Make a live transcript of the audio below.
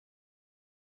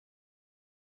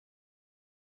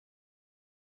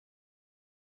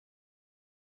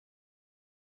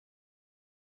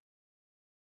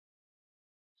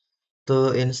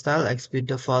To install XP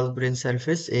default print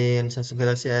service in Samsung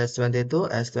Galaxy S22,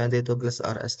 S22 Plus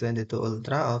or S22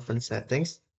 Ultra, open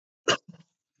settings,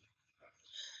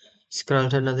 scroll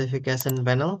to notification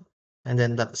panel, and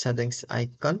then tap settings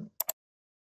icon,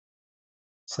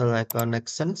 select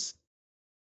connections,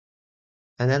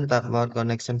 and then tap more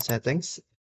connection settings,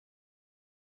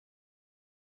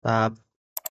 tap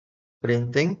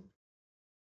printing,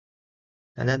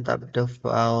 and then tap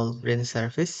default print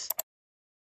service,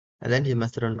 and then you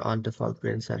must turn on default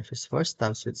print service first,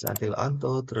 tap switch until on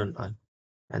to turn on,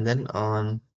 and then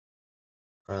on,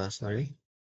 sorry,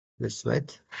 please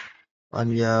wait.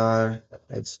 On your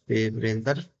HP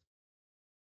printer,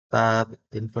 tap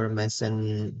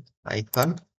information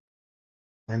icon,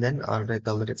 and then on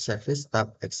recommended service,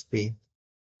 tap XP.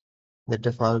 The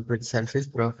default print service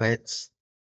provides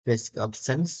basic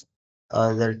options.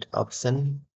 Other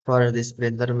option for this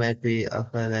printer may be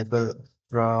available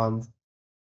from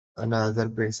another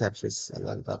print service. And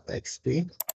on tap XP,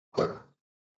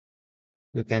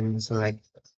 you can select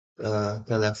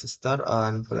Galaxy Store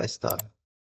on Play Store.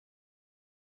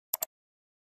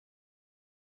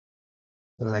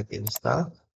 Select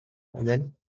install, and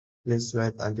then please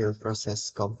wait until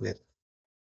process complete.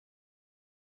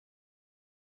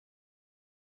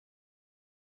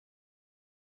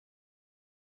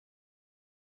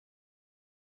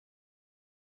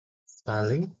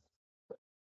 Installing.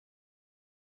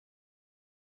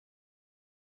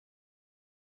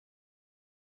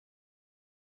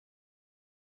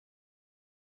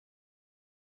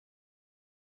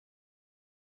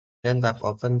 Then tap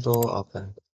open to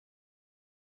open.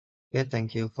 Okay,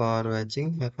 thank you for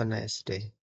watching. Have a nice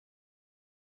day.